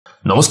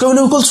নমস্কাৰ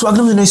বন্ধুসকল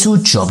স্বাগতম জনাইছো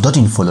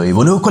job.info লৈ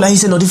বন্ধুসকল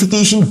আহিছে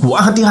নটিফিকেশন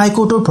গুৱাহাটী হাই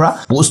কোৰ্টৰ পৰা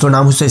পোষ্টৰ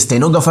নাম হৈছে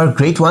ষ্টেনোগ্ৰাফাৰ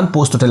গ্ৰেড 1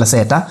 পোষ্ট টোটেল আছে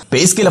এটা পে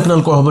স্কেল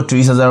আপোনালোকৰ হ'ব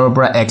 30000 ৰ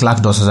পৰা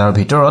 1,10,000 ৰ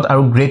ভিতৰত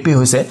আৰু গ্ৰেড পে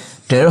হৈছে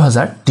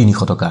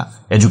 13,300 টকা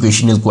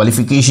এডুকেশনাল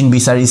কোৱালিফিকেশন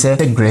বিচাৰিছে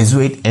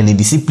graduate any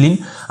discipline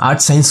art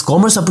science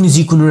commerce আপুনি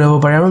যি কোনো ৰব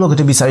পাৰে আৰু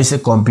লগতে বিচাৰিছে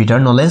কম্পিউটাৰ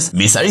নলেজ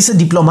বিচাৰিছে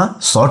ডিপ্লোমা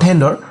শৰ্ট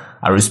হেণ্ডৰ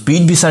আৰু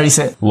স্পীড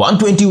বিচাৰিছে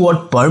 120 ওয়াট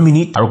পাৰ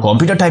মিনিট আৰু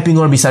কম্পিউটাৰ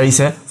টাইপিংৰ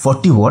বিচাৰিছে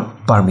 40 ওয়াট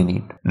পাৰ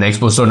মিনিট নেক্সট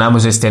পোষ্টৰ নাম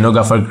হৈছে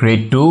ষ্টেনোগ্ৰাফাৰ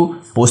গ্ৰেড 2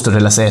 পোষ্ট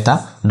টোটেল আছে এটা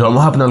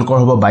দৰমহা আপোনালোকৰ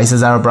হ'ব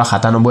 22000 ৰ পৰা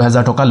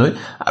 97000 টকা লৈ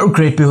আৰু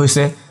গ্ৰেড পে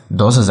হৈছে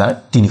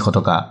 10300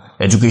 টকা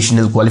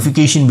এডুকেশনাল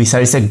কোৱালিফিকেশন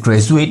বিচাৰিছে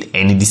graduate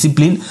any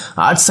discipline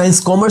art science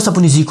commerce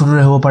আপুনি যি কোনো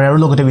হ'ব পাৰে আৰু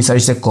লগতে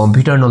বিচাৰিছে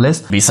কম্পিউটাৰ নলেজ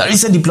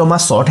বিচাৰিছে ডিপ্লোমা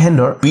শৰ্ট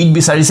হেণ্ডৰ স্পীড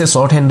বিচাৰিছে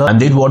শৰ্ট হেণ্ডৰ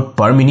 100 ওয়াট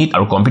পাৰ মিনিট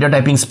আৰু কম্পিউটাৰ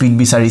টাইপিং স্পীড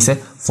বিচাৰিছে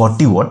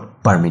 40 ওয়াট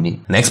পাৰ মিনিট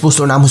নেক্সট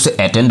পোষ্টৰ নাম হৈছে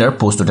এটেন্ডাৰ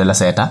পোষ্ট টোটেল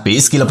আছে এটা পে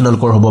স্কেল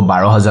আপোনালোকৰ হ'ব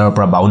 12000 ৰ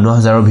পৰা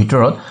 52000 ৰ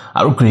ভিতৰত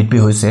আৰু গ্ৰেড পে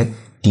হৈছে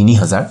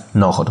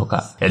 3900 টকা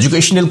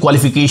এডুকেশনাল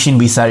কোৱালিফিকেশন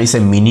বিচাৰিছে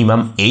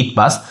মিনিমাম 8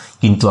 পাস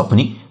কিন্তু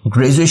আপুনি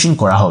গ্ৰেজুৱেচন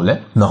কৰা হলে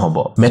নহব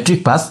মেট্ৰিক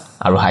পাস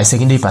আৰু হাই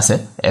সেকেন্ডাৰী পাছে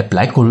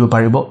এপ্লাই কৰিব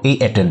পাৰিব এই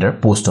এটেন্ডাৰ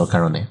পোষ্টৰ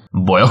কাৰণে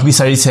বয়স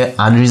বিচাৰিছে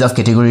আনৰিজাৰ্ভ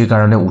কেটেগৰীৰ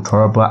কাৰণে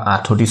 18 ৰ পৰা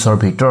 38 ৰ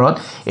ভিতৰত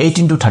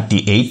 18 to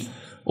 38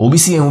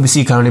 OBC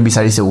MOBC কাৰণে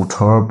বিচাৰিছে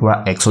 18 ৰ পৰা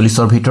 41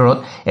 ৰ ভিতৰত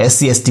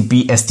SC ST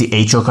PST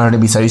H ৰ কাৰণে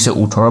বিচাৰিছে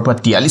 18 ৰ পৰা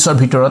 43 ৰ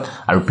ভিতৰত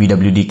আৰু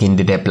PWD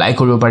কেণ্ডিডেট এপ্লাই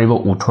কৰিব পাৰিব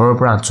 18 ৰ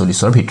পৰা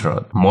 48 ৰ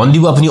ভিতৰত মন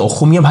দিব আপুনি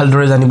অসমীয়া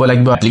ভালদৰে জানিব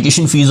লাগিব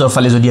এপ্লিকেশন ফিজৰ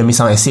ফালে যদি আমি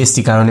চাওঁ SC ST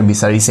কাৰণে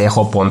বিচাৰিছে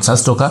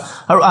 150 টকা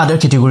আৰু আদাৰ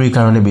কেটেগৰীৰ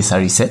কাৰণে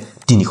বিচাৰিছে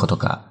 300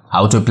 টকা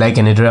How to apply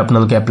কেনেদৰে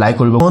আপোনালোকে এপ্লাই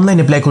কৰিব অনলাইন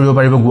এপ্লাই কৰিব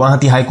পাৰিব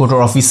গুৱাহাটী হাই কোৰ্টৰ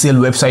অফিচিয়েল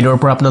ৱেবসাইটৰ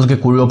পৰা আপোনালোকে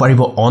কৰিব পাৰিব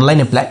অনলাইন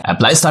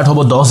এপ্লাই ষ্টাৰ্ট হ'ব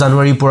 10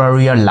 জানুৱাৰীৰ পৰা আৰু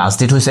ইয়াৰ লাষ্ট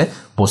ডেট হৈছে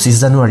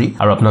 25 জানুৱাৰী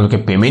আৰু আপোনালোকে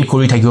পেমেন্ট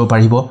কৰি থাকিব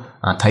পাৰিব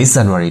 28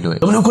 জানুৱাৰীলৈ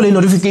আপোনালোকে এই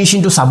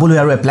নটিফিকেশনটো চাবলৈ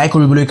আৰু এপ্লাই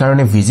কৰিবলৈ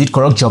কাৰণে ভিজিট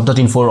কৰক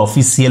job.info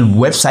official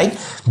website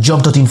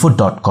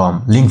job.info.com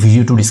link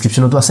ভিডিওটো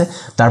ডেসক্ৰিপচনতো আছে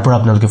তাৰ পৰা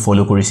আপোনালোকে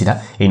ফলো কৰি সিধা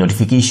এই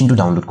নটিফিকেশনটো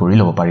ডাউনলোড কৰি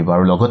ল'ব পাৰিব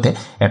আৰু লগতে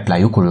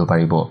এপ্লাইও কৰিব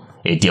পাৰিব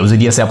এতিয়াও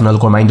যদি আছে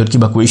আপোনালোকৰ মাইণ্ডত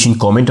কিবা কোৱেশ্চন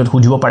কমেন্টত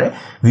খুজিব পাৰে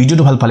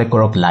ভিডিওটো ভাল পালে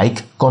কৰক লাইক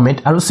কমেন্ট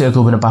আৰু শেয়াৰ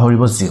কৰিব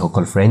নাপাহৰিব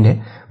যিসকল ফ্ৰেণ্ডে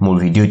মোৰ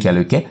ভিডিও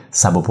এতিয়ালৈকে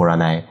চাব পৰা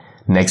নাই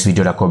নেক্সট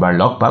ভিডিওত আকৌ বাৰ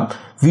লগ পাম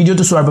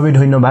ভিডিওটো চোৱাৰ বাবে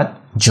ধন্যবাদ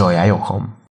জয় আই অসম